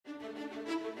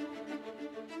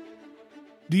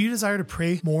Do you desire to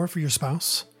pray more for your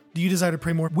spouse? Do you desire to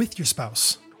pray more with your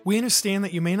spouse? We understand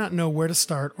that you may not know where to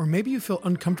start, or maybe you feel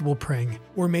uncomfortable praying,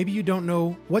 or maybe you don't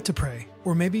know what to pray,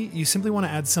 or maybe you simply want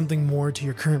to add something more to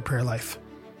your current prayer life.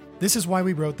 This is why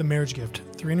we wrote The Marriage Gift,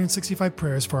 365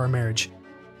 Prayers for Our Marriage.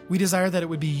 We desire that it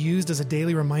would be used as a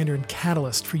daily reminder and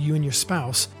catalyst for you and your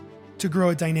spouse to grow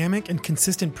a dynamic and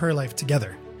consistent prayer life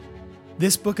together.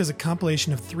 This book is a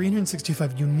compilation of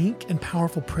 365 unique and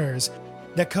powerful prayers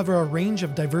that cover a range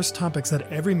of diverse topics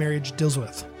that every marriage deals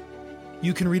with.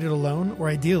 You can read it alone, or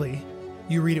ideally,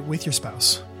 you read it with your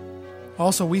spouse.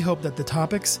 Also, we hope that the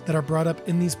topics that are brought up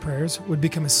in these prayers would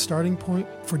become a starting point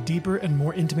for deeper and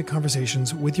more intimate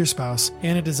conversations with your spouse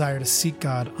and a desire to seek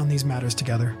God on these matters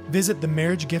together. Visit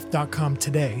themarriagegift.com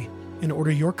today and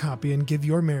order your copy and give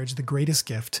your marriage the greatest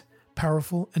gift,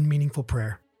 powerful and meaningful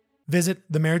prayer. Visit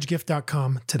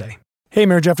themarriagegift.com today. Hey,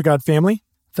 Marriage After God family.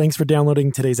 Thanks for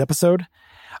downloading today's episode.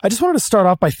 I just wanted to start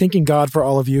off by thanking God for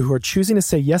all of you who are choosing to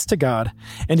say yes to God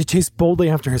and to chase boldly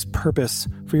after His purpose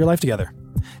for your life together.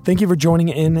 Thank you for joining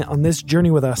in on this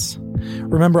journey with us.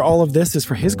 Remember, all of this is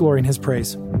for His glory and His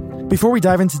praise. Before we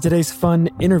dive into today's fun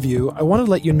interview, I wanted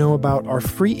to let you know about our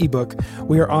free ebook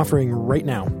we are offering right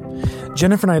now.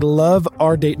 Jennifer and I love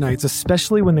our date nights,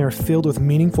 especially when they are filled with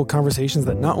meaningful conversations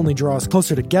that not only draw us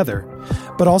closer together,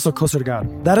 but also closer to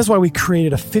God. That is why we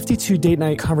created a 52 date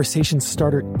night conversation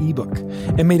starter ebook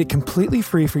and made it completely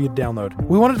free for you to download.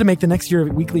 We wanted to make the next year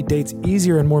of weekly dates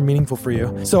easier and more meaningful for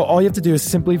you. So all you have to do is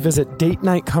simply visit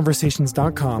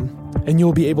datenightconversations.com and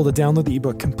you'll be able to download the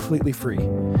ebook completely free.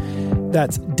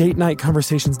 That's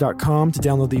datenightconversations.com to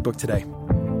download the ebook today.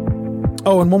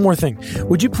 Oh, and one more thing.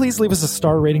 Would you please leave us a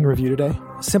star rating review today?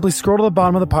 Simply scroll to the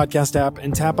bottom of the podcast app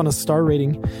and tap on a star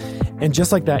rating. And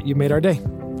just like that, you made our day.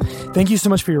 Thank you so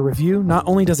much for your review. Not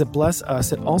only does it bless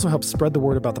us, it also helps spread the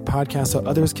word about the podcast so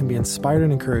others can be inspired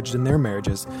and encouraged in their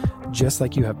marriages, just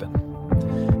like you have been.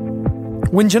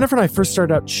 When Jennifer and I first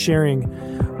started out sharing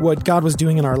what God was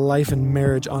doing in our life and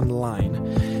marriage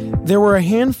online, there were a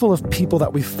handful of people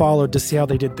that we followed to see how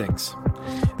they did things.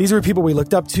 These were people we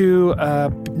looked up to,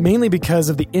 mainly because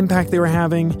of the impact they were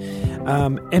having,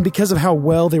 and because of how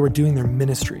well they were doing their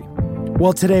ministry.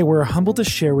 Well, today we're humbled to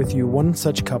share with you one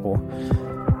such couple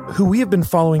who we have been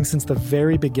following since the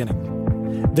very beginning.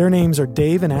 Their names are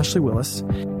Dave and Ashley Willis,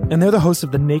 and they're the hosts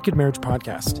of the Naked Marriage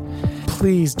Podcast.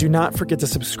 Please do not forget to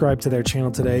subscribe to their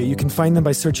channel today. You can find them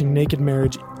by searching Naked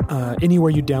Marriage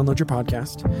anywhere you download your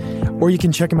podcast, or you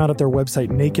can check them out at their website,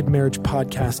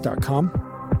 nakedmarriagepodcast.com.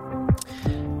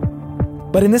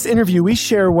 But in this interview, we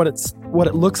share what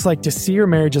it looks like to see your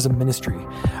marriage as a ministry.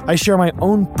 I share my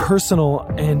own personal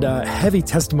and heavy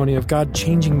testimony of God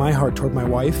changing my heart toward my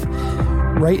wife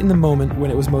right in the moment when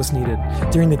it was most needed,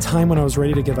 during the time when I was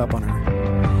ready to give up on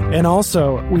her. And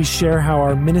also, we share how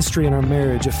our ministry and our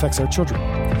marriage affects our children.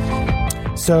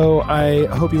 So I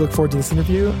hope you look forward to this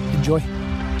interview. Enjoy.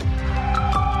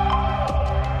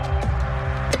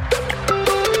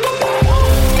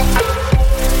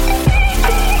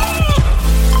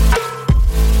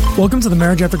 Welcome to the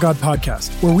Marriage After God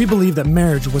podcast, where we believe that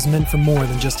marriage was meant for more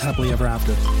than just happily ever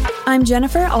after. I'm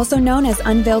Jennifer, also known as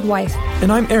Unveiled Wife.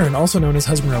 And I'm Aaron, also known as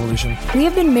Husband Revolution. We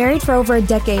have been married for over a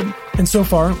decade. And so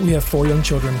far, we have 4 young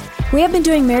children. We have been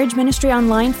doing marriage ministry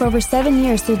online for over 7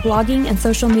 years through blogging and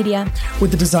social media.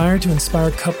 With the desire to inspire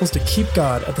couples to keep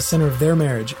God at the center of their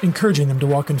marriage, encouraging them to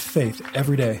walk in faith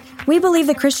every day. We believe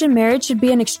the Christian marriage should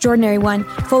be an extraordinary one,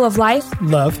 full of life,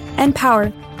 love, and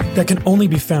power. That can only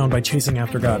be found by chasing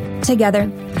after God. Together.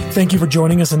 Thank you for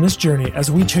joining us on this journey as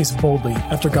we chase boldly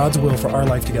after God's will for our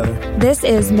life together. This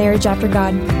is Marriage After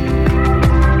God.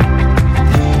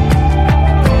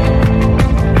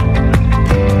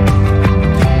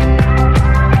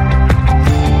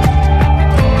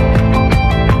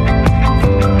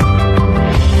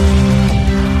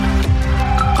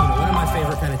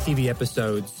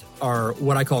 Episodes are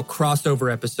what I call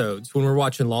crossover episodes, when we're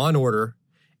watching Law & Order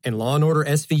and Law & Order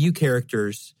SVU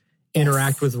characters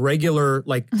interact with regular,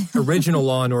 original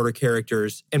Law & Order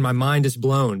characters, and my mind is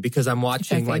blown because I'm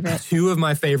watching 2 of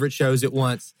my favorite shows at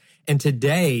once. And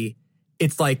today,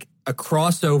 it's like a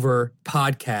crossover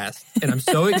podcast, and I'm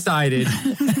so excited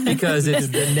because it's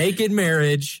The Naked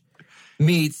Marriage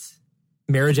meets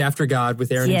Marriage After God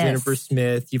with Aaron and Jennifer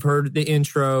Smith. You've heard the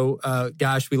intro.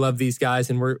 Gosh, we love these guys,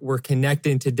 and we're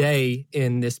connecting today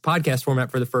in this podcast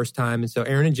format for the first time. And so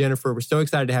Aaron and Jennifer, we're so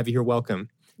excited to have you here. Welcome.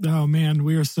 Oh man,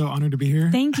 we are so honored to be here.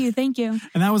 Thank you.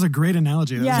 And that was a great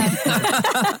analogy. Yeah.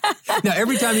 Now,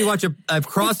 every time you watch a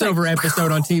crossover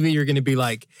episode on TV, you're going to be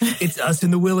like, it's us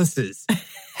and the Willises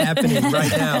happening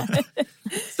right now.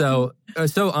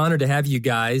 So honored to have you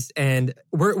guys. And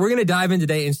we're going to dive in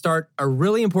today and start a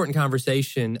really important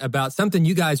conversation about something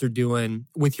you guys are doing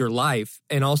with your life,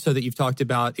 and also that you've talked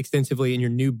about extensively in your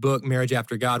new book, Marriage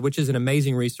After God, which is an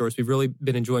amazing resource. We've really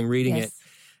been enjoying reading it.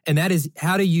 And that is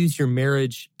how to use your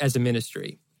marriage as a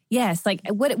ministry. Yes. Like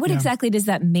what exactly does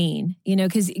that mean?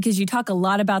 Because you talk a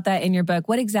lot about that in your book.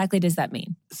 What exactly does that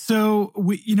mean? So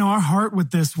our heart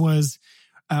with this was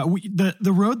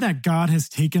the road that God has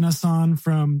taken us on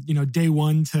from, day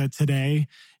one to today,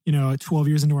 12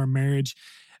 years into our marriage,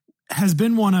 has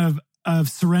been one of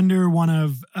surrender, one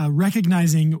of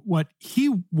recognizing what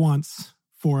he wants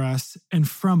for us and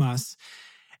from us,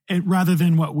 rather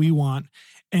than what we want.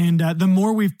 And the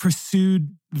more we've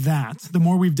pursued that, the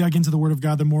more we've dug into the Word of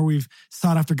God, the more we've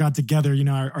sought after God together,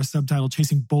 our subtitle,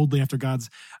 Chasing Boldly After God's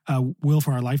Will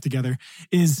for Our Life Together,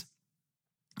 is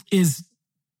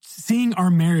seeing our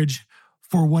marriage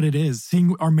for what it is,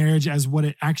 seeing our marriage as what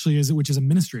it actually is, which is a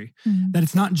ministry. Mm-hmm. That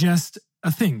it's not just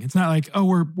a thing. It's not like, oh,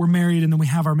 we're married and then we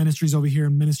have our ministries over here,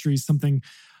 and ministry is something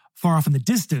far off in the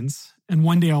distance, and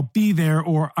one day I'll be there,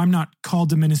 or I'm not called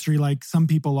to ministry like some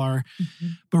people are,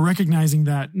 but recognizing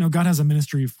that, no, God has a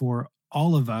ministry for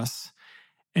all of us.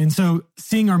 And so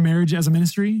seeing our marriage as a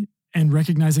ministry and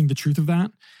recognizing the truth of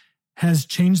that has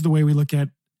changed the way we look at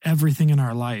everything in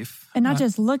our life. And not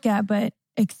just look at, but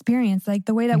experience, like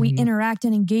the way that we interact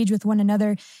and engage with one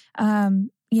another,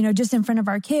 just in front of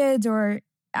our kids or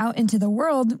out into the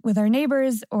world with our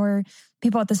neighbors or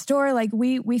people at the store. Like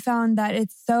we found that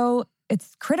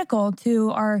it's critical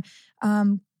to our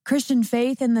Christian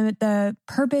faith and the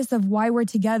purpose of why we're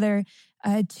together,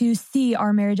 to see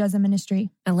our marriage as a ministry.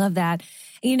 I love that.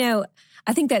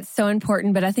 I think that's so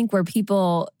important, but I think where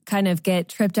people kind of get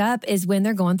tripped up is when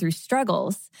they're going through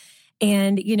struggles.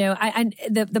 And,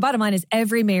 the bottom line is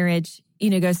every marriage,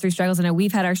 goes through struggles. I know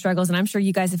we've had our struggles, and I'm sure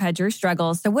you guys have had your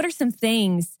struggles. So what are some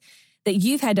things that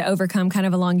you've had to overcome kind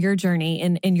of along your journey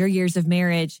in your years of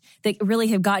marriage that really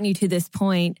have gotten you to this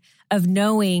point of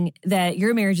knowing that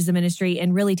your marriage is a ministry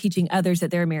and really teaching others that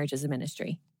their marriage is a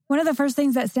ministry? One of the first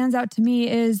things that stands out to me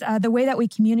is the way that we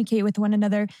communicate with one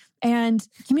another. And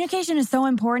communication is so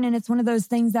important, and it's one of those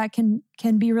things that can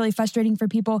be really frustrating for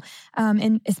people,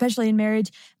 especially in marriage.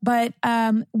 But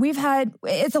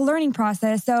it's a learning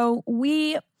process. So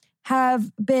we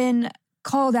have been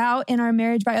called out in our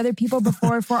marriage by other people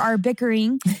before for our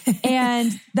bickering.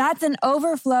 And that's an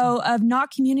overflow of not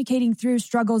communicating through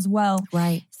struggles well.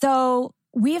 Right. So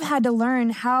we've had to learn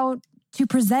how to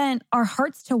present our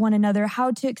hearts to one another,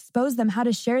 how to expose them, how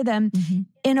to share them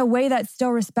in a way that's still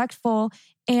respectful,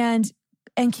 and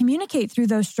communicate through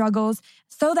those struggles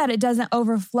so that it doesn't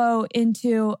overflow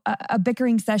into a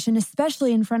bickering session,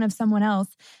 especially in front of someone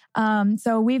else.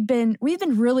 So we've been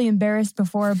really embarrassed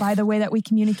before by the way that we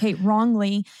communicate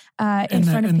wrongly in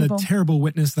front of people. And the terrible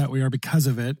witness that we are because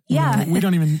of it. Yeah.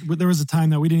 There was a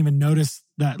time that we didn't even notice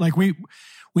that. Like we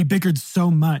bickered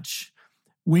so much.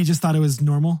 We just thought it was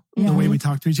normal, the way we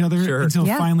talked to each other, until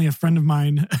finally a friend of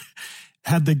mine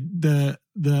had the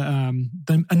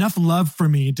enough love for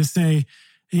me to say,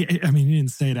 he didn't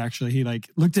say it actually. He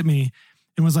looked at me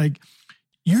and was like,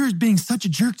 "You're being such a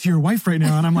jerk to your wife right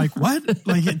now." And I'm like, "What?"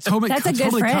 Like it totally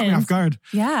caught me off guard.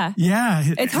 Yeah. Yeah.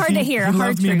 It's hard to hear. He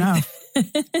loved me enough.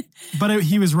 But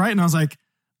he was right. And I was like,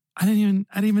 I didn't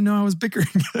even know I was bickering.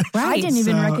 Right. I didn't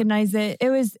even recognize it. It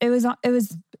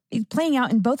was playing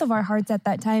out in both of our hearts at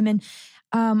that time. And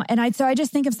I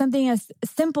just think of something as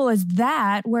simple as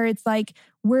that, where it's like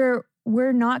we're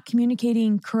not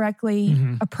communicating correctly,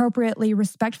 appropriately,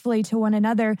 respectfully to one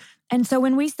another. And so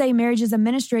when we say marriage is a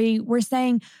ministry, we're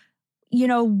saying,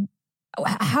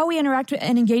 how we interact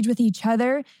and engage with each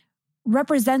other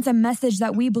represents a message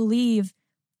that we believe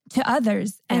to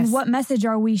others. And what message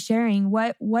are we sharing?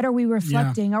 What are we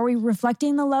reflecting? Yeah. Are we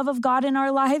reflecting the love of God in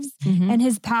our lives and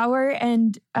his power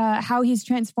and how he's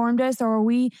transformed us? Or are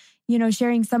we,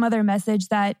 sharing some other message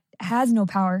that has no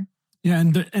power? Yeah.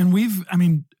 And we've,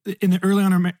 early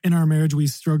on in our marriage, we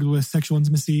struggled with sexual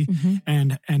intimacy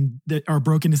and our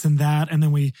brokenness in that. And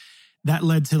then that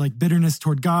led to bitterness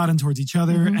toward God and towards each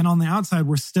other. And on the outside,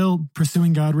 we're still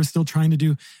pursuing God. We're still trying to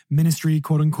do ministry,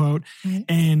 quote unquote.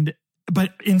 Right.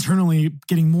 But internally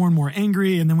getting more and more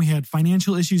angry. And then we had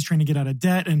financial issues, trying to get out of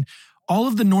debt, and all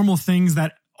of the normal things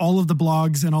that all of the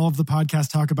blogs and all of the podcasts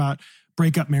talk about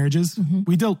breakup marriages,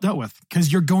 we dealt with,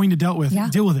 because you're going to deal with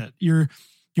it.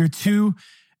 You're two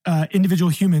individual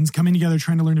humans coming together,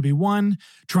 trying to learn to be one,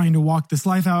 trying to walk this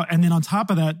life out. And then on top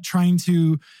of that, trying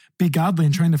to be godly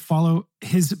and trying to follow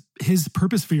his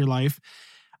purpose for your life.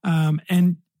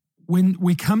 And when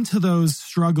we come to those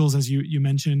struggles, as you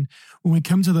mentioned, when we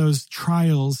come to those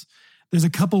trials, there's a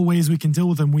couple ways we can deal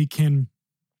with them. We can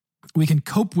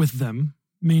cope with them,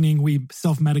 meaning we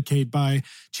self-medicate by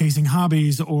chasing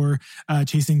hobbies or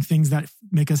chasing things that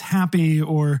make us happy,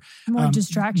 or more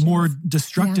distractions, more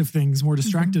destructive things, more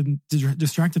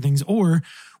distracted things, or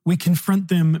we confront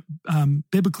them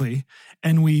biblically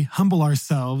and we humble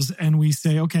ourselves and we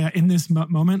say, okay, in this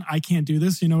moment, I can't do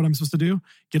this. You know what I'm supposed to do?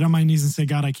 Get on my knees and say,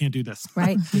 God, I can't do this.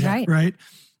 Right, right. Right?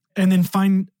 And then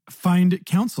find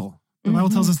counsel. The Bible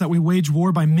tells us that we wage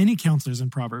war by many counselors in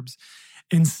Proverbs,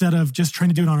 instead of just trying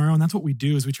to do it on our own. That's what we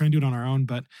do, is we try and do it on our own.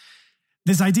 But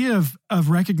this idea of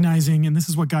recognizing, and this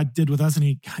is what God did with us,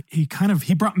 and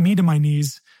he brought me to my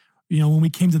knees, when we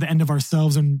came to the end of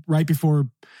ourselves and right before,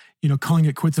 calling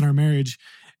it quits in our marriage.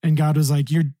 And God was like,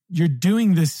 you're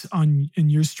doing this in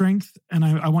your strength, and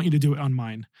I want you to do it on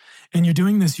mine. And you're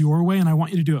doing this your way, and I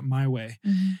want you to do it my way.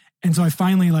 Mm-hmm. And so I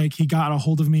finally, he got a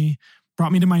hold of me,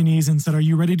 brought me to my knees and said, are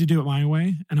you ready to do it my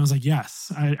way? And I was like,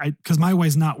 yes, because my way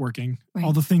is not working. Right.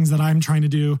 All the things that I'm trying to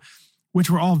do,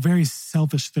 which were all very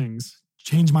selfish things,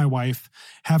 change my wife,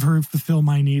 have her fulfill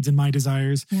my needs and my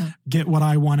desires, get what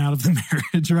I want out of the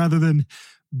marriage rather than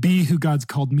be who God's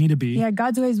called me to be. Yeah,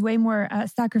 God's way is way more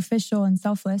sacrificial and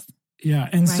selfless. Yeah,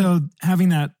 and so having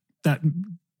that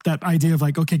idea of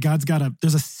okay, God's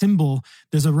there's a symbol,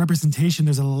 there's a representation,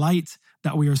 there's a light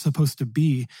that we are supposed to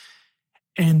be.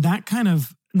 And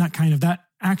that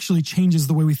actually changes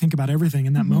the way we think about everything.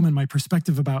 In that moment, my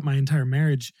perspective about my entire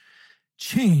marriage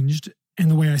changed in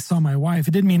the way I saw my wife.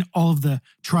 It didn't mean all of the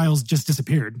trials just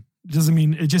disappeared. It doesn't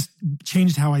mean it just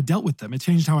changed how I dealt with them. It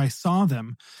changed how I saw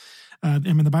them.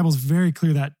 The Bible's very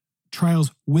clear that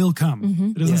trials will come. Mm-hmm.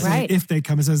 It doesn't say if they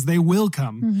come, it says they will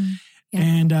come. Mm-hmm. Yeah.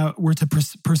 And we're to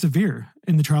persevere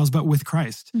in the trials, but with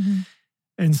Christ. Mm-hmm.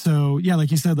 And so,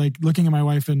 like you said, looking at my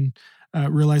wife and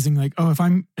realizing if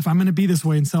I'm going to be this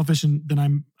way and selfish, and then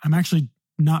I'm actually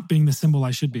not being the symbol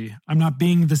I should be. I'm not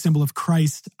being the symbol of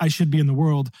Christ I should be in the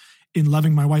world, in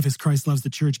loving my wife as Christ loves the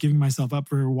church, giving myself up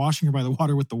for her, washing her by the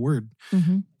water with the word.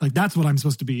 Mm-hmm. That's what I'm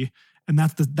supposed to be. And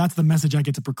that's the message I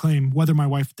get to proclaim, whether my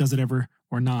wife does it ever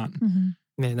or not. Mm-hmm.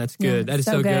 Man, that's good. That is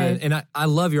so good. And I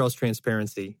love your all's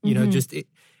transparency.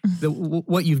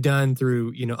 What you've done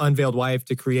through, Unveiled Wife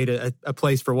to create a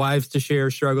place for wives to share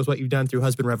struggles, what you've done through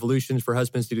Husband Revolutions for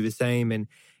husbands to do the same, and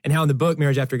how in the book,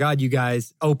 Marriage After God, you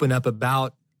guys open up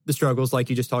about the struggles, like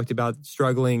you just talked about,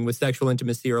 struggling with sexual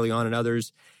intimacy early on and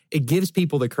others. It gives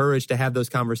people the courage to have those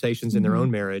conversations in their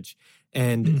own marriage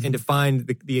and to find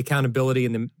the accountability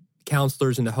and the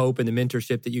counselors and the hope and the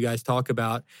mentorship that you guys talk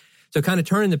about. So kind of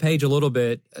turning the page a little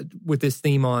bit with this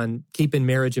theme on keeping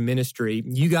marriage and ministry.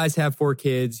 You guys have 4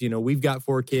 kids. We've got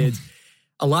 4 kids.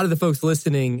 A lot of the folks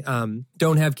listening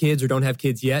don't have kids or don't have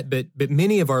kids yet, but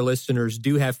many of our listeners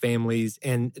do have families,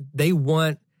 and they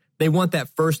want that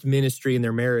first ministry in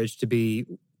their marriage to be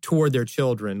toward their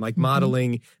children,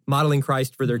 modeling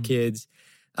Christ for their kids.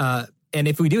 And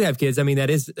if we do have kids, that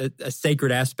is a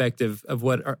sacred aspect of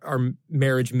what our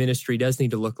marriage ministry does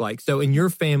need to look like. So in your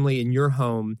family, in your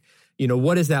home,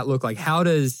 what does that look like? How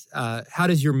does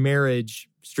your marriage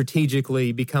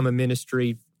strategically become a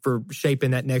ministry for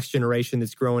shaping that next generation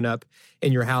that's growing up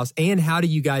in your house? And how do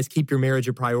you guys keep your marriage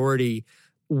a priority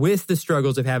with the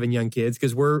struggles of having young kids?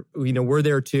 Because we're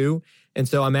there too. And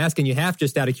so I'm asking you half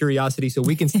just out of curiosity so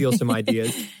we can steal some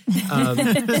ideas.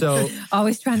 So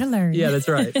always trying to learn. Yeah, that's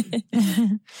right.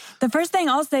 The first thing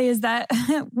I'll say is that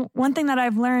one thing that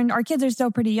I've learned, our kids are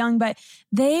still pretty young, but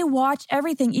they watch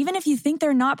everything. Even if you think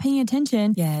they're not paying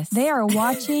attention, they are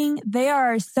watching, they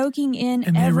are soaking in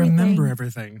and everything. And they remember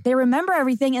everything. They remember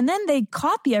everything, and then they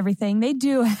copy everything. They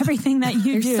do everything that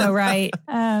you do. You're so right.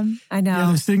 I know. Yeah,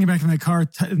 they're sitting back in the car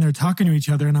and they're talking to each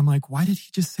other, and I'm like, why did he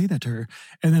just say that to her?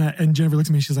 And then Jennifer looks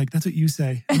at me, she's like, that's what you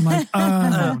say. I'm like,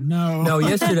 oh, no. No,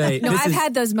 yesterday. I've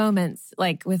had those moments go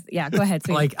ahead.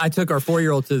 Sweetie. I took our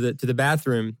 4-year-old to the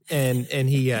bathroom and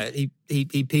he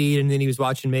peed, and then he was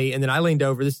watching me, and then I leaned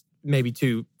over. This may be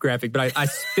too graphic, but I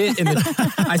spit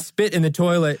in the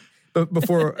toilet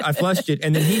before I flushed it,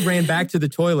 and then he ran back to the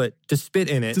toilet to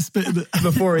spit in it.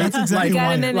 Before he, that's exactly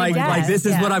why. This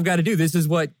is what I've got to do. This is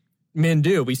what men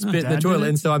do. We spit in the toilet.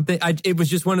 And so it was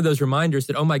just one of those reminders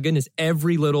that, oh my goodness,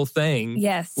 every little thing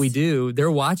we do,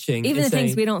 they're watching. Even the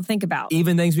things we don't think about.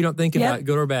 Even things we don't think about,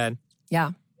 good or bad.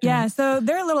 Yeah. Yeah. So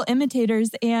they're little imitators,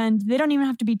 and they don't even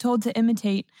have to be told to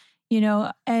imitate,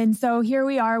 And so here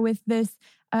we are with this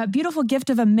beautiful gift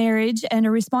of a marriage and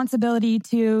a responsibility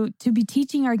to be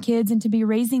teaching our kids and to be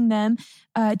raising them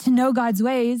to know God's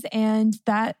ways. And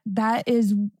that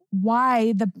is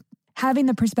why having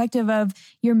the perspective of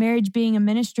your marriage being a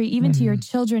ministry, even to your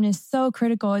children, is so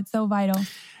critical. It's so vital.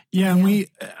 Yeah, and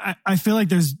I feel like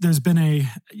there's been a,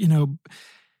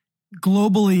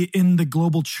 globally in the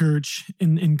global church,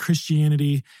 in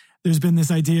Christianity, there's been this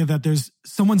idea that there's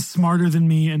someone smarter than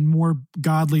me and more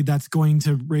godly that's going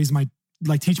to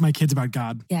teach my kids about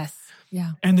God. Yes.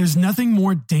 Yeah. And there's nothing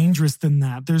more dangerous than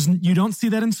that. You don't see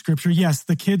that in scripture. Yes,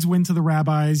 the kids went to the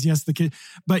rabbis. Yes, but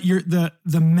the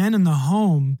men in the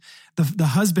home, the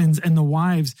husbands and the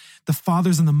wives, the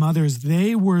fathers and the mothers,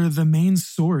 they were the main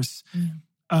source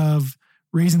of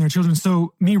raising their children.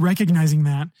 So me recognizing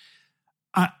that,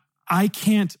 I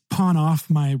can't pawn off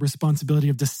my responsibility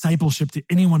of discipleship to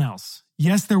anyone else.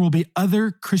 Yes, there will be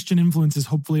other Christian influences,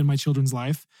 hopefully, in my children's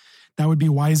life. That would be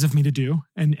wise of me to do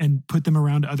and put them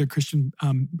around other Christian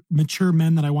mature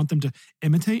men that I want them to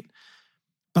imitate.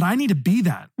 But I need to be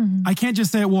that. Mm-hmm. I can't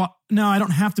just say, well, no, I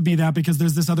don't have to be that because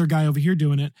there's this other guy over here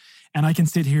doing it. And I can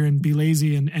sit here and be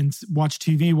lazy and watch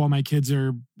TV while my kids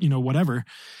are, whatever.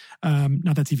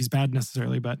 Not that TV's bad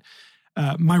necessarily, but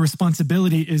my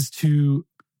responsibility is to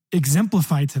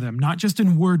exemplify to them, not just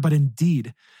in word, but in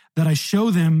deed, that I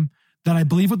show them that I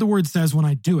believe what the word says when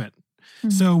I do it.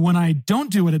 Mm-hmm. So when I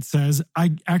don't do what it says,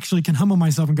 I actually can humble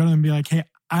myself and go to them and be like, hey,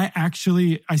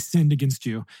 I sinned against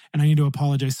you and I need to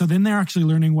apologize. So then they're actually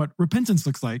learning what repentance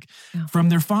looks like from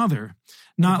their father,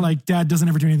 not like dad doesn't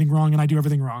ever do anything wrong and I do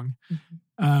everything wrong.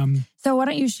 Mm-hmm. So why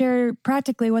don't you share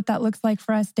practically what that looks like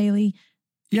for us daily?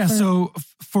 Yeah. So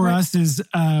for us is,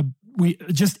 we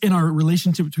just in our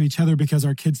relationship to each other, because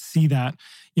our kids see that,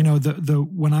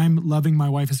 when I'm loving my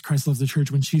wife as Christ loves the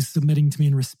church, when she's submitting to me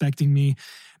and respecting me,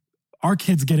 our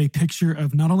kids get a picture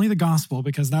of not only the gospel,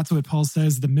 because that's what Paul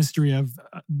says the mystery of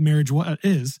marriage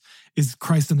is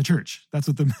Christ and the church. That's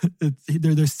what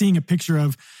they're seeing a picture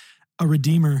of a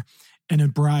redeemer and a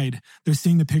bride. They're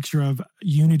seeing the picture of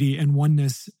unity and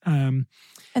oneness.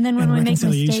 And then when we make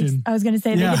mistakes, I was going to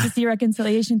say they get to see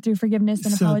reconciliation through forgiveness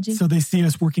and apology. So they see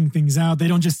us working things out. They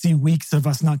don't just see weeks of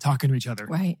us not talking to each other.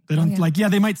 Right. They don't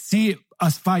they might see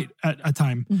us fight at a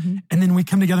time. Mm-hmm. And then we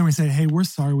come together and we say, hey, we're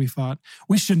sorry we fought.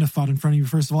 We shouldn't have fought in front of you,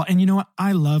 first of all. And you know what?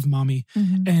 I love mommy.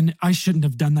 Mm-hmm. And I shouldn't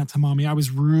have done that to mommy. I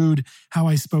was rude how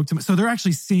I spoke to me. So they're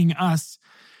actually seeing us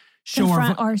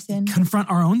confront our sin. Confront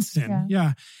our own sin.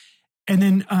 Yeah. And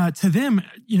then to them,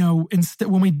 instead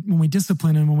when we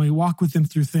discipline and when we walk with them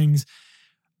through things,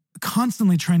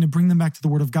 constantly trying to bring them back to the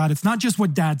Word of God. It's not just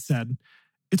what Dad said;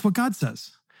 it's what God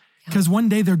says. Because one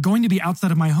day they're going to be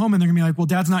outside of my home and they're going to be like, "Well,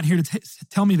 Dad's not here to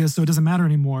tell me this, so it doesn't matter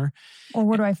anymore." Or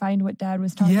where do I find what Dad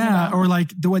was talking about? Yeah, or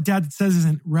like what Dad says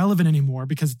isn't relevant anymore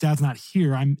because Dad's not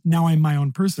here. I'm my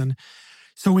own person.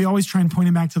 So we always try and point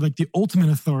him back to like the ultimate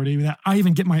authority that I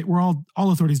even get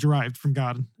all authority is derived from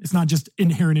God. It's not just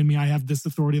inherent in me. I have this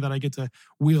authority that I get to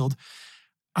wield.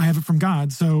 I have it from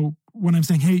God. So when I'm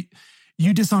saying, hey,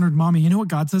 you dishonored mommy, you know what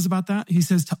God says about that? He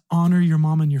says to honor your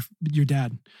mom and your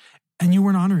dad. And you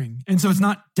weren't honoring. And so it's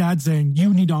not Dad saying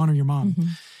you need to honor your mom. Mm-hmm.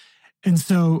 And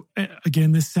so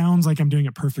again, this sounds like I'm doing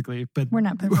it perfectly, but we're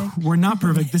not perfect. We're not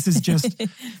perfect. This is just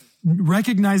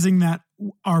recognizing that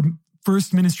our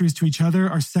first ministry is to each other.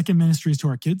 Our second ministry is to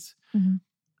our kids. Mm-hmm.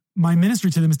 My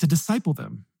ministry to them is to disciple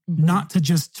them, not to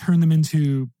just turn them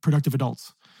into productive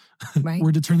adults. Right.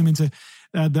 We're to turn them into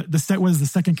what is the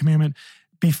second commandment?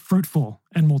 Be fruitful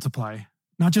and multiply.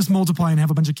 Not just multiply and have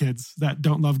a bunch of kids that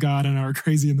don't love God and are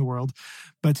crazy in the world,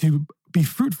 but to be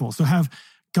fruitful. So have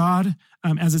God,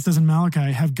 as it says in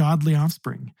Malachi, have godly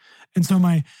offspring. And so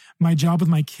my job with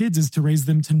my kids is to raise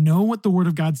them to know what the Word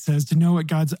of God says, to know what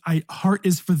God's heart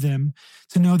is for them,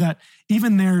 to know that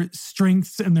even their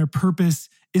strengths and their purpose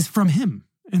is from Him.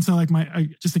 And so like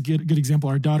just a good example,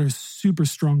 our daughter is super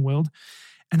strong-willed,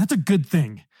 and that's a good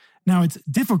thing. Now it's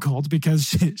difficult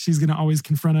because she's going to always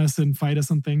confront us and fight us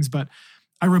on things, but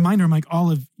I remind her, I'm like,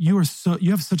 Olive, you have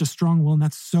such a strong will and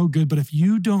that's so good, but if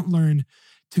you don't learn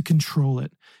to control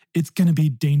it, it's going to be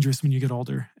dangerous when you get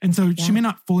older. And so she may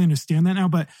not fully understand that now,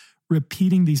 but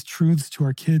repeating these truths to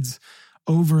our kids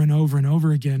over and over and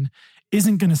over again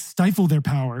isn't going to stifle their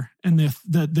power and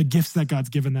the gifts that God's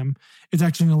given them. It's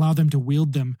actually going to allow them to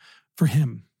wield them for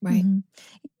Him. Right. Mm-hmm.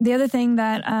 The other thing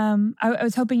that I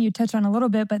was hoping you'd touch on a little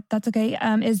bit, but that's okay,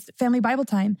 is family Bible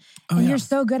time. And you're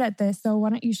so good at this, so why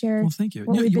don't you share? Well, thank you.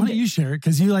 Why don't you share it?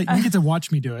 Because you get to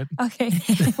watch me do it. Okay.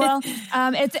 Well,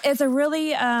 it's a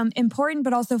really important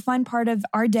but also fun part of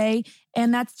our day.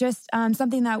 And that's just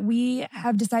something that we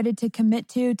have decided to commit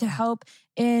to help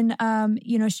in,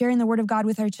 sharing the word of God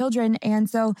with our children. And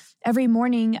so every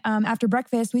morning after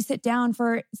breakfast, we sit down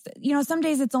for, some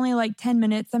days it's only like 10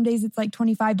 minutes. Some days it's like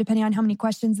 25, depending on how many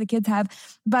questions the kids have.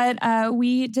 But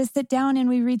we just sit down and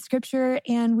we read scripture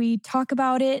and we talk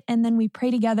about it, and then we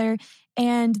pray together.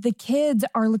 And the kids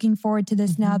are looking forward to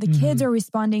this now. The kids are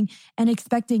responding and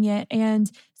expecting it.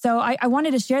 And so I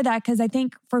wanted to share that because I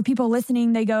think for people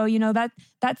listening, they go,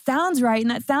 that sounds right and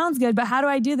that sounds good, but how do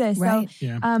I do this? Right.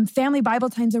 So family Bible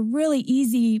time is a really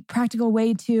easy, practical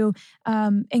way to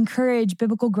encourage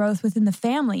biblical growth within the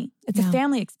family. It's a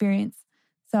family experience.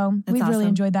 So we've really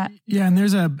enjoyed that. Yeah. And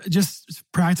there's just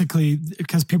practically,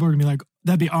 because people are gonna be like,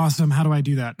 that'd be awesome. How do I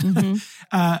do that?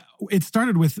 It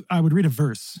started with, I would read a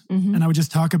verse and I would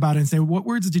just talk about it and say, what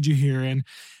words did you hear? And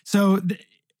so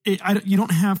you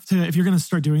don't have to, if you're going to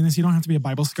start doing this, you don't have to be a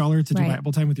Bible scholar to do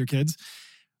Bible time with your kids.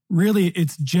 Really,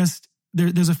 it's just,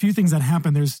 there's a few things that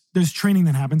happen. There's training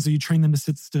that happens. So you train them to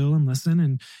sit still and listen,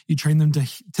 and you train them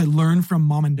to learn from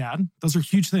mom and dad. Those are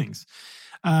huge things.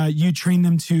 You train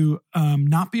them to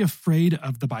not be afraid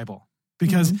of the Bible.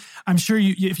 Because I'm sure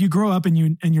if you grow up and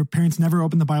your parents never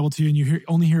open the Bible to you, and you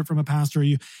only hear it from a pastor,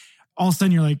 all of a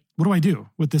sudden you're like, what do I do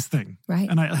with this thing? Right.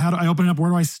 And how do I open it up? Where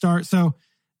do I start? So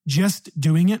just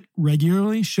doing it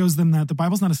regularly shows them that the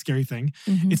Bible's not a scary thing.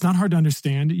 It's not hard to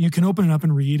understand. You can open it up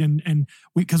and read, and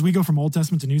because we go from Old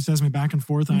Testament to New Testament back and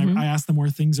forth, and I ask them where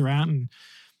things are at, and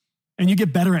you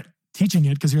get better at teaching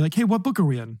it because you're like, hey, what book are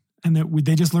we in? And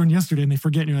they just learned yesterday, and they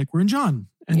forget, and you're like, we're in John.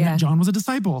 And John was a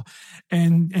disciple.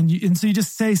 And so you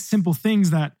just say simple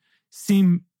things that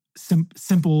seem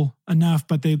simple enough,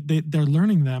 but they're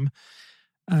learning them.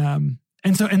 And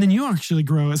then you actually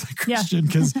grow as a Christian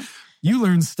because you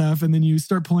learn stuff, and then you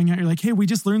start pulling out, you're like, hey, we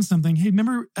just learned something. Hey,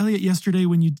 remember Elliot yesterday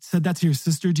when you said that to your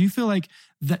sister? Do you feel like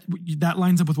that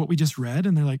lines up with what we just read?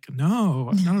 And they're like,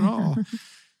 no, not at all.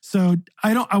 So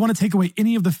I want to take away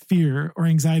any of the fear or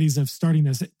anxieties of starting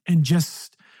this, and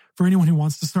just for anyone who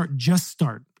wants to start, just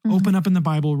start. Open up in the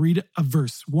Bible, read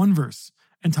one verse,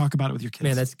 and talk about it with your kids.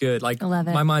 Man, that's good. Like, I love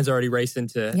it. My mind's already racing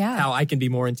to how I can be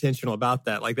more intentional about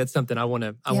that. Like, that's something I want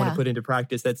to put into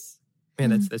practice. That's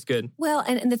good. Well,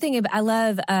 and the thing I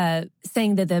love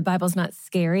saying that the Bible's not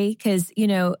scary, because,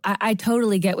 I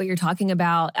totally get what you're talking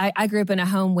about. I grew up in a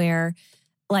home where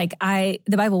the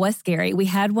Bible was scary. We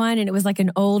had one, and it was like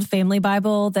an old family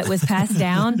Bible that was passed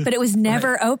down, but it was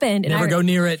never opened. Never go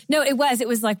near it. No, it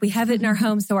was like, we have it in our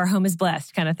home, so our home is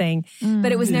blessed kind of thing.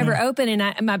 But it was never open.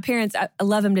 And my parents, I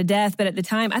love them to death, but at the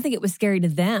time, I think it was scary to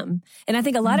them. And I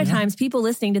think a lot of times people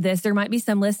listening to this, there might be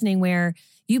some listening where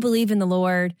you believe in the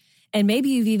Lord, and maybe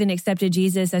you've even accepted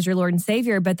Jesus as your Lord and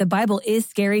Savior, but the Bible is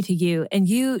scary to you. And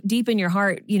you, deep in your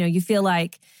heart, you feel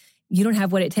like you don't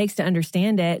have what it takes to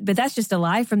understand it, but that's just a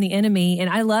lie from the enemy. And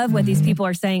I love what these people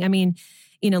are saying. I mean,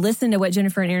 listen to what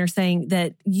Jennifer and Aaron are saying,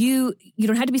 that you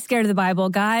don't have to be scared of the Bible.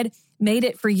 God made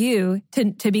it for you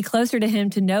to be closer to him,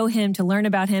 to know him, to learn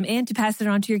about him, and to pass it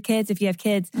on to your kids if you have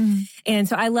kids. And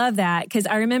so I love that, because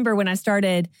I remember when I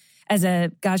started as a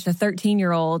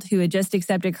 13-year-old who had just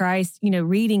accepted Christ,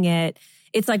 reading it,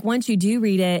 it's like once you do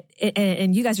read it,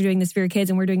 and you guys are doing this for your kids,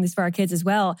 and we're doing this for our kids as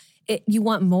well, you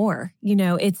want more.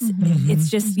 It's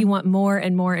just, you want more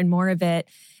and more and more of it,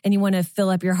 and you want to fill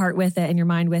up your heart with it and your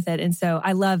mind with it. And so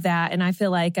I love that. And I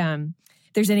feel like if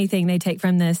there's anything they take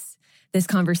from this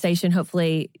conversation,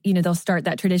 hopefully, they'll start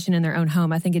that tradition in their own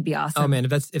home. I think it'd be awesome. Oh man, if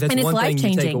that's one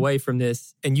thing you take away from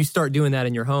this, and you start doing that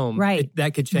in your home,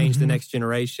 that could change the next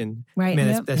generation. Right.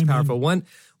 Man, that's powerful. One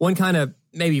kind of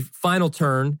maybe final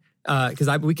turn, because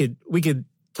we could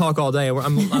talk all day.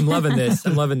 I'm loving this.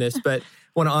 I'm loving this, but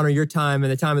want to honor your time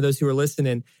and the time of those who are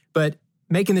listening. But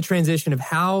making the transition of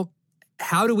how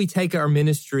do we take our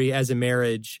ministry as a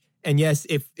marriage? And yes,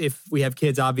 if we have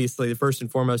kids, obviously, the first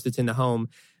and foremost, it's in the home.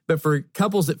 But for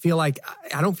couples that feel like,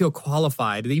 I don't feel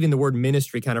qualified, even the word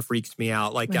ministry kind of freaks me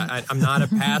out. Like, I'm not a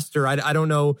pastor. I don't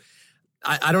know.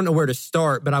 I don't know where to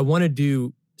start, but I want to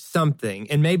do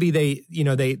something. And maybe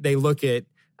they look at,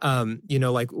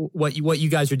 like what you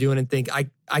guys are doing and think,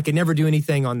 I could never do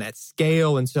anything on that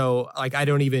scale. And so like, I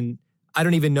don't even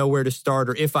know where to start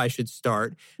or if I should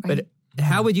start. Right. But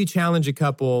how would you challenge a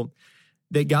couple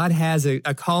that God has a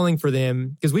calling for them?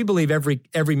 Because we believe every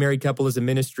married couple is a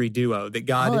ministry duo, that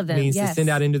God means to send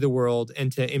out into the world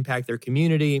and to impact their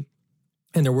community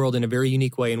and their world in a very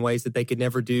unique way, in ways that they could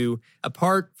never do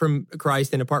apart from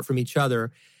Christ and apart from each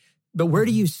other. But where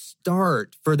do you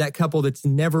start for that couple that's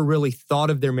never really thought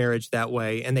of their marriage that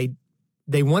way, and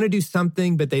they want to do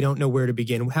something, but they don't know where to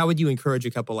begin? How would you encourage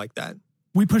a couple like that?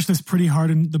 we push this pretty hard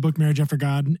in the book, Marriage After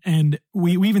God. And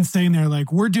we even say in there,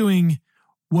 like, we're doing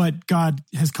what God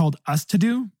has called us to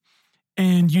do.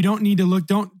 And you don't need to look,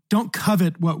 don't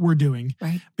covet what we're doing,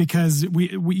 right? Because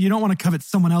you don't want to covet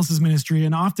someone else's ministry.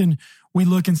 And often we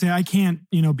look and say, I can't,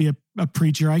 be a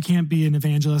preacher. I can't be an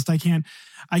evangelist. I can't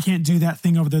do that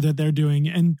thing over there that they're doing.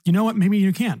 And you know what? Maybe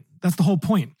you can. That's the whole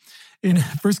point. In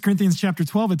 1 Corinthians chapter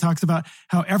 12, it talks about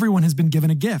how everyone has been given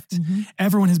a gift. Mm-hmm.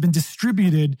 Everyone has been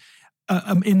distributed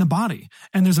in the body,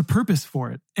 and there's a purpose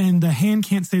for it. And the hand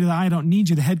can't say to the eye, I don't need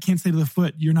you. The head can't say to the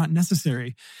foot, you're not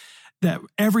necessary. That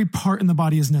every part in the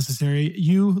body is necessary.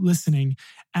 You listening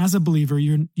as a believer,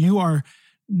 you're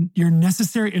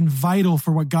necessary and vital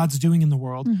for what God's doing in the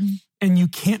world, mm-hmm. and you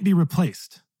can't be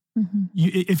replaced. Mm-hmm.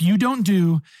 If you don't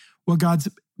do what God's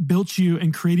built you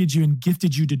and created you and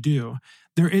gifted you to do,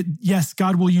 yes,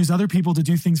 God will use other people to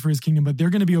do things for his kingdom, but they're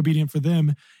going to be obedient for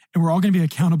them, and we're all going to be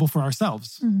accountable for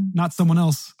ourselves, mm-hmm. not someone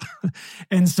else.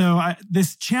 And so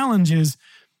this challenge is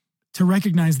to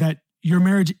recognize that your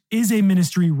marriage is a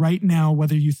ministry right now,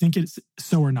 whether you think it's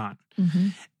so or not. Mm-hmm.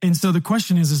 And so the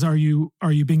question is are you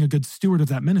being a good steward of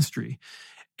that ministry?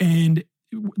 And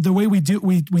the way we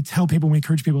tell people, we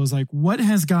encourage people is like, what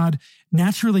has God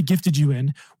naturally gifted you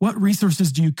in? What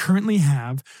resources do you currently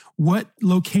have? What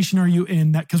location are you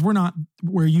in? That, because we're not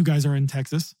where you guys are in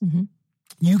Texas. Mm-hmm.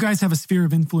 You guys have a sphere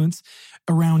of influence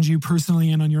around you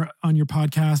personally and on your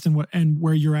podcast and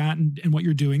where you're at and what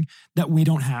you're doing that we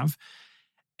don't have.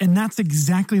 And that's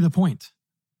exactly the point,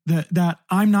 that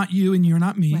I'm not you and you're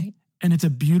not me. Right. And it's a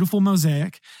beautiful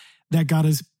mosaic that God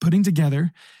is putting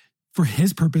together for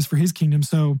his purpose, for his kingdom.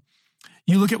 So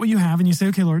you look at what you have and you say,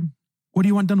 okay, Lord, what do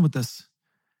you want done with this?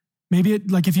 Maybe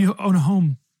like if you own a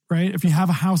home, right? If you have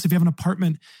a house, if you have an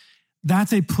apartment,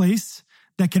 that's a place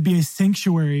that could be a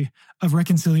sanctuary of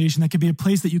reconciliation. That could be a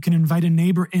place that you can invite a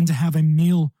neighbor in to have a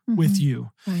meal mm-hmm. with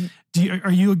you. Right.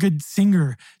 Are you a good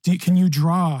singer? Can you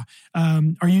draw?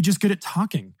 Are you just good at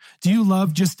talking? Do you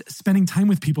love just spending time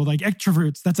with people? Like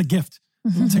extroverts, that's a gift.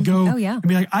 Mm-hmm. To go and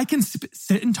be like, I can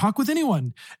sit and talk with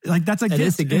anyone. Like that's a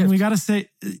gift. And we got to say,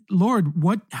 Lord,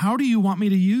 how do you want me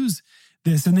to use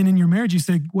this? And then in your marriage, you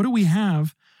say, what do we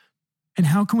have? And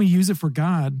how can we use it for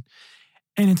God?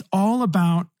 And it's all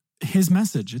about his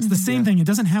message. It's the same thing. It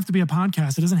doesn't have to be a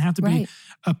podcast. It doesn't have to be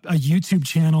a YouTube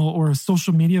channel or a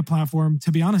social media platform.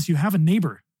 To be honest, you have a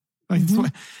neighbor. Like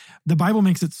the Bible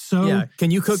makes it so simple.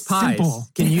 Can you cook pies?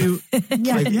 Can you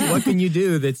what can you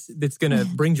do that's going to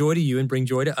bring joy to you and bring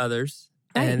joy to others?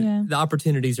 And the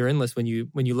opportunities are endless when you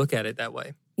look at it that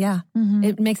way. Yeah. Mm-hmm.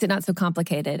 It makes it not so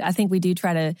complicated. I think we do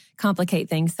try to complicate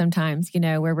things sometimes,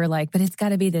 where we're like, but it's got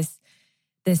to be this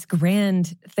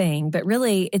grand thing. But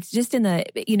really, it's just in the,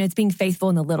 it's being faithful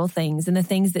in the little things, and the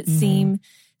things that seem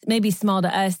maybe small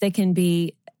to us, they can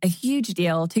be a huge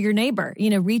deal to your neighbor,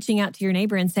 reaching out to your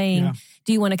neighbor and saying,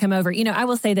 do you want to come over? I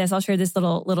will say this, I'll share this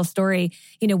little story.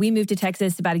 We moved to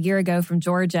Texas about a year ago from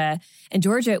Georgia, and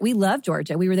we love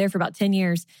Georgia. We were there for about 10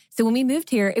 years. So when we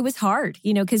moved here, it was hard,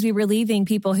 because we were leaving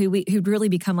people who'd really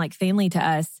become like family to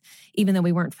us, even though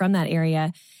we weren't from that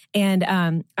area. And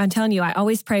I'm telling you, I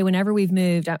always pray whenever we've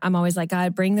moved, I'm always like,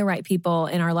 God, bring the right people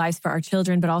in our lives for our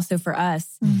children, but also for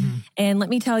us. Mm-hmm. And let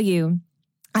me tell you,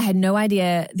 I had no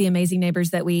idea the amazing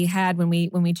neighbors that we had when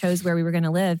we chose where we were going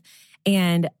to live.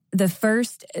 And the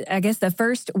first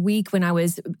week when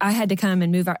I had to come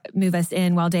and move us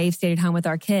in while Dave stayed at home with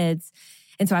our kids.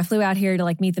 And so I flew out here to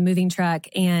like meet the moving truck,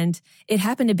 and it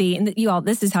happened to be, and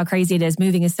this is how crazy it is.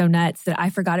 Moving is so nuts that I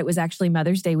forgot it was actually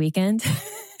Mother's Day weekend.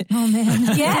 Oh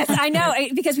man. Yes, I know,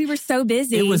 because we were so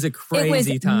busy. It was a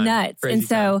crazy time. Nuts. Crazy and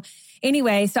so time.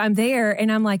 Anyway, so I'm there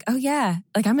and I'm like, oh yeah,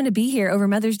 like I'm going to be here over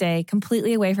Mother's Day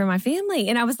completely away from my family.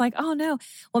 And I was like, oh no.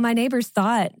 Well, my neighbors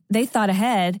thought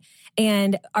ahead,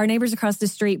 and our neighbors across the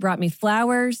street brought me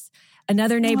flowers.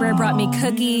 Another neighbor brought me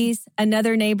cookies.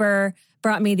 Another neighbor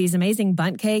brought me these amazing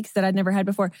bundt cakes that I'd never had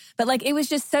before. But like, it was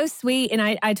just so sweet. And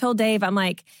I told Dave, I'm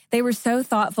like, they were so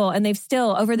thoughtful, and they've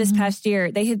still, over this past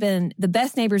year, they have been the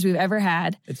best neighbors we've ever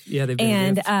had. They've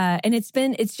been and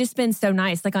it's just been so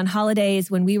nice. Like on holidays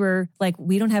when we were like,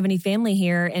 we don't have any family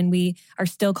here and we are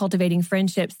still cultivating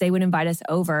friendships, they would invite us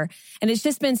over. And it's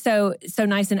just been so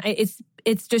nice. And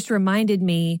it's just reminded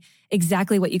me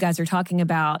exactly what you guys are talking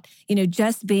about,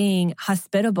 just being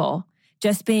hospitable,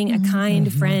 just being a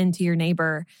kind friend to your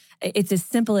neighbor. It's as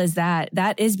simple as that.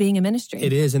 That is being a ministry.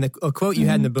 It is. And a quote you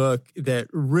had in the book that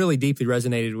really deeply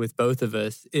resonated with both of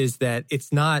us is that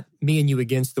it's not me and you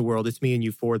against the world, it's me and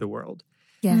you for the world.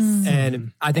 Yes.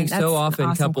 And I think And so that's often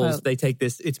an awesome couples, quote. they take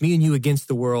this, it's me and you against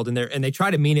the world. And they try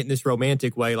to mean it in this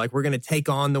romantic way. Like we're going to take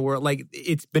on the world.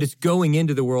 But it's going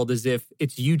into the world as if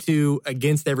it's you two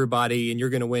against everybody and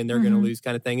you're going to win, they're going to lose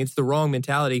kind of thing. It's the wrong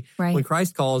mentality. Right. When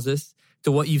Christ calls us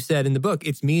to what you've said in the book,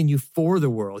 it's me and you for the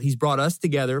world. He's brought us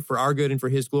together for our good and for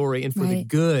his glory and for the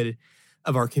good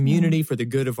of our community, for the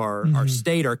good of our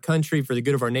state, our country, for the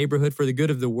good of our neighborhood, for the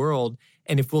good of the world.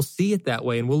 And if we'll see it that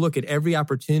way and we'll look at every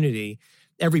opportunity,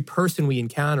 every person we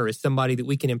encounter as somebody that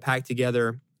we can impact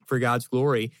together for God's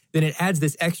glory, then it adds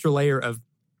this extra layer of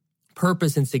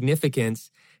purpose and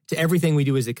significance to everything we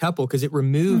do as a couple, because it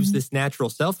removes this natural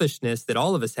selfishness that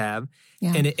all of us have.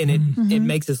 Yeah. And it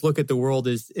makes us look at the world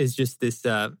as just this...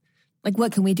 like,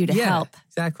 what can we do to help?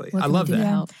 Exactly. What I can we love do to that.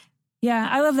 help? Yeah,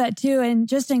 I love that too. And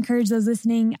just to encourage those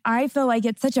listening, I feel like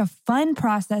it's such a fun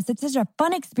process. It's such a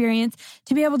fun experience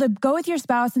to be able to go with your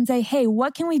spouse and say, hey,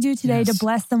 what can we do today to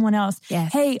bless someone else?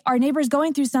 Yes. Hey, our neighbor's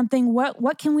going through something.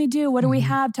 What can we do? What do we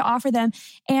have to offer them?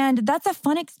 And that's a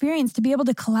fun experience to be able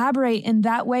to collaborate in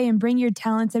that way and bring your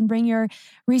talents and bring your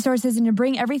resources and to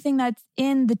bring everything that's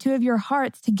in the two of your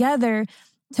hearts together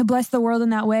to bless the world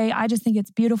in that way. I just think it's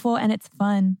beautiful and it's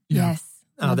fun. Yes.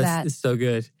 Oh, Love this that. is so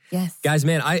good. Yes. Guys,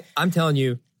 man, I'm telling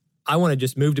you, I want to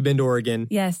just move to Bend, Oregon.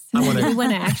 Yes. I want We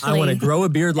want to to actually. grow a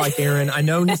beard like Aaron. I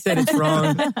know he said it's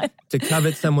wrong to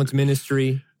covet someone's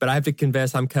ministry, but I have to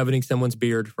confess I'm coveting someone's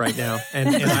beard right now.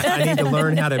 And I need to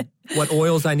learn what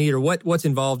oils I need or what's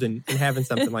involved in having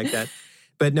something like that.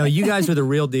 But no, you guys are the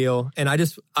real deal. And I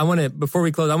want to, before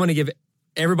we close, I want to give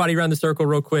everybody around the circle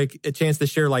real quick a chance to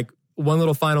share like one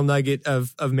little final nugget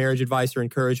of marriage advice or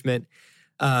encouragement.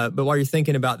 But while you're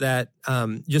thinking about that,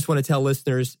 just want to tell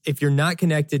listeners, if you're not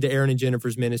connected to Aaron and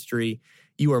Jennifer's ministry,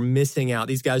 you are missing out.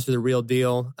 These guys are the real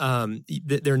deal.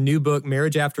 Their new book,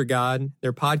 Marriage After God,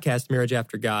 their podcast, Marriage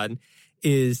After God,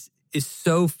 is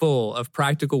so full of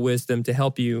practical wisdom to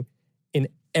help you in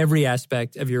every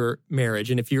aspect of your marriage.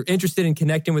 And if you're interested in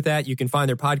connecting with that, you can find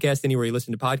their podcast anywhere you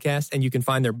listen to podcasts, and you can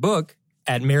find their book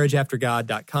at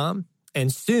marriageaftergod.com.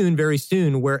 And soon, very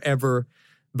soon, wherever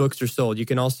books are sold. You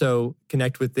can also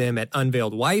connect with them at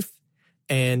Unveiled Wife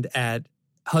and at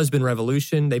Husband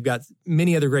Revolution. They've got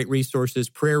many other great resources,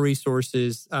 prayer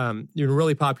resources,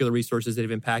 really popular resources that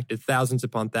have impacted thousands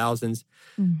upon thousands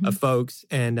of folks.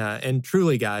 And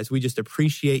truly, guys, we just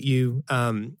appreciate you.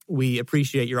 We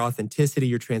appreciate your authenticity,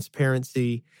 your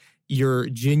transparency, your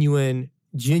genuine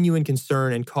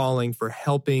concern and calling for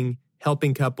helping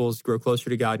couples grow closer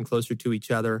to God and closer to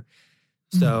each other.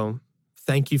 So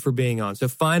thank you for being on. So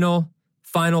final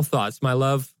thoughts. My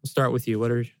love, we'll start with you. What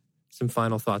are some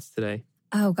final thoughts today?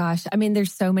 Oh gosh. I mean,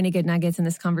 there's so many good nuggets in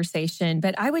this conversation,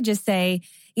 but I would just say,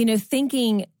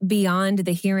 thinking beyond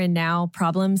the here and now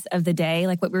problems of the day,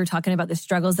 like what we were talking about, the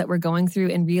struggles that we're going through,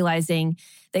 and realizing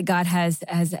that God has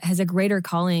a greater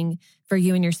calling for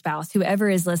you and your spouse. Whoever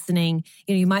is listening,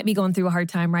 you might be going through a hard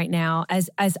time right now, as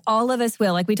all of us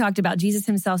will. Like we talked about, Jesus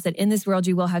himself said, in this world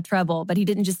you will have trouble, but he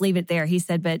didn't just leave it there. He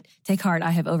said, but take heart,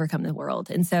 I have overcome the world.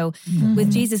 And so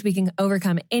with Jesus, we can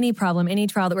overcome any problem, any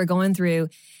trial that we're going through.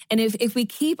 And if we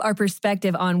keep our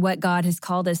perspective on what God has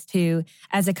called us to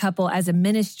as a couple, as a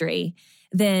ministry,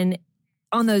 then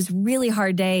on those really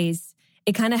hard days,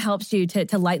 it kind of helps you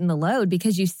to lighten the load,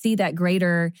 because you see that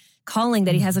greater calling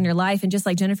that he has on your life. And just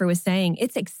like Jennifer was saying,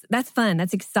 that's fun.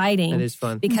 That's exciting. That is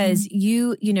fun. Because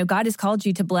God has called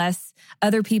you to bless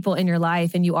other people in your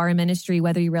life, and you are a ministry,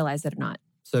 whether you realize it or not.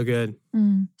 So good.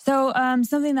 So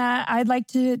something that I'd like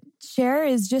to share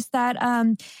is just that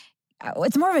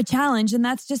it's more of a challenge, and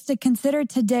that's just to consider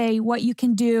today what you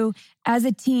can do as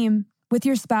a team with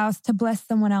your spouse to bless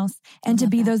someone else and to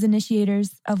be those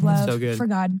initiators of love for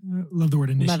God. Love the word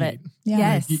initiate. Love it. Yeah.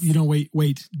 Yes. You don't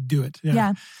wait, do it.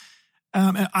 Yeah.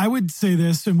 I would say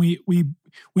this, and we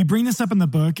bring this up in the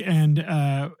book, and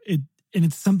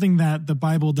it's something that the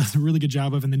Bible does a really good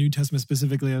job of, in the New Testament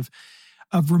specifically,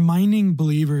 of reminding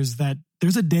believers that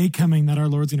there's a day coming that our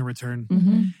Lord's going to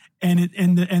return. And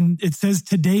it says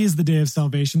today is the day of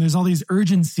salvation. There's all these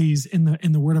urgencies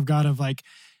in the Word of God of like,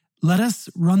 let us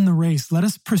run the race. Let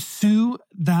us pursue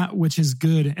that which is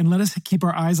good, and let us keep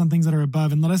our eyes on things that are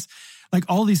above, and let us like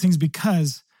all these things,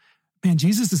 because man,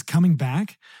 Jesus is coming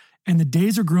back, and the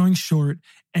days are growing short,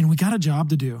 and we got a job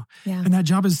to do. Yeah. And that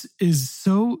job is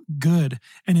so good,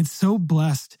 and it's so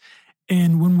blessed.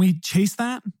 And when we chase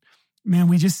that, man,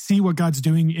 we just see what God's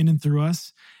doing in and through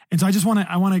us. And so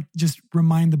I want to just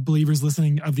remind the believers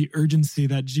listening of the urgency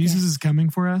that Jesus is coming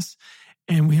for us,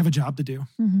 and we have a job to do.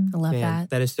 I love Man, that.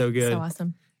 that is so good. So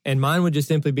awesome. And mine would just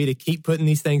simply be to keep putting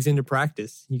these things into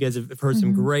practice. You guys have heard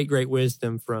some great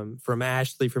wisdom from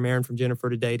Ashley, from Aaron, from Jennifer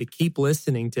today, to keep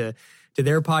listening to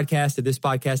their podcast, to this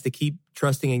podcast, to keep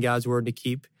trusting in God's word, to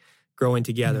keep growing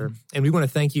together. And we want to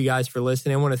thank you guys for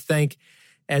listening. I want to thank,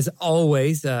 as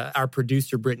always, our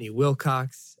producer, Brittany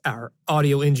Wilcox, our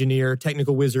audio engineer,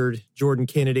 technical wizard, Jordan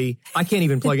Kennedy. I can't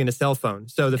even plug in a cell phone.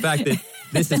 So the fact that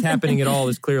this is happening at all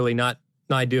is clearly not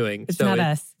my doing. It's not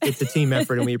us. It's a team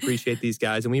effort, and we appreciate these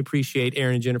guys. And we appreciate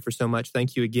Aaron and Jennifer so much.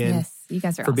 Thank you again. Yes, you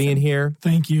guys are for awesome. being here.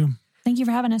 Thank you. Thank you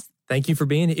for having us. Thank you for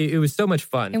being. It was so much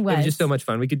fun. It was just so much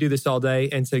fun. We could do this all day.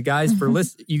 And so, guys,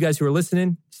 you guys who are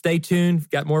listening, stay tuned. We've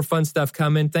got more fun stuff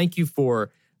coming. Thank you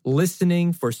for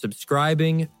listening, for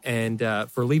subscribing, and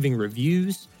for leaving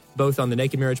reviews, both on the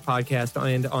Naked Marriage podcast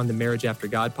and on the Marriage After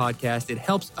God podcast. It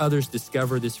helps others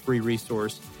discover this free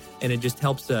resource, and it just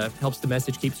helps the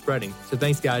message keep spreading. So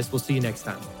thanks, guys. We'll see you next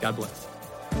time. God bless.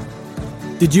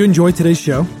 Did you enjoy today's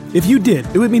show? If you did,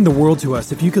 it would mean the world to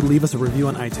us if you could leave us a review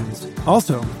on iTunes.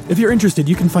 Also, if you're interested,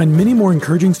 you can find many more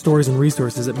encouraging stories and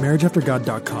resources at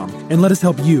marriageaftergod.com, and let us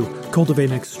help you cultivate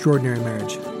an extraordinary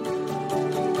marriage.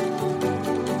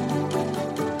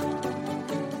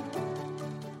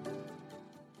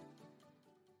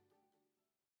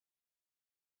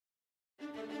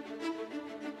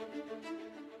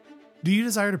 Do you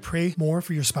desire to pray more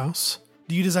for your spouse?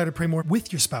 Do you desire to pray more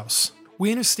with your spouse? We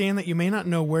understand that you may not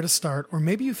know where to start, or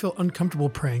maybe you feel uncomfortable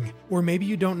praying, or maybe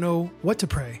you don't know what to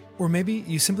pray, or maybe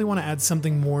you simply want to add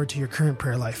something more to your current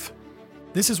prayer life.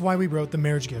 This is why we wrote The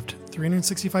Marriage Gift,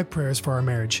 365 Prayers for Our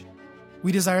Marriage.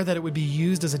 We desire that it would be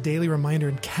used as a daily reminder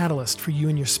and catalyst for you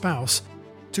and your spouse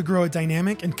to grow a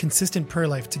dynamic and consistent prayer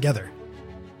life together.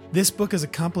 This book is a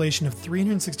compilation of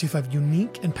 365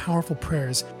 unique and powerful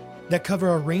prayers that cover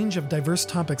a range of diverse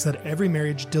topics that every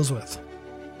marriage deals with.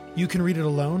 You can read it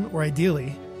alone, or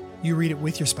ideally, you read it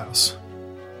with your spouse.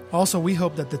 Also, we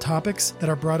hope that the topics that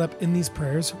are brought up in these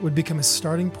prayers would become a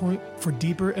starting point for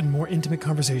deeper and more intimate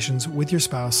conversations with your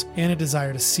spouse and a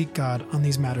desire to seek God on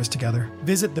these matters together.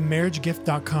 Visit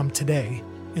themarriagegift.com today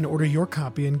and order your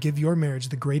copy and give your marriage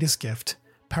the greatest gift,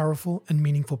 powerful and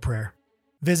meaningful prayer.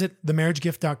 Visit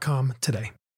themarriagegift.com today.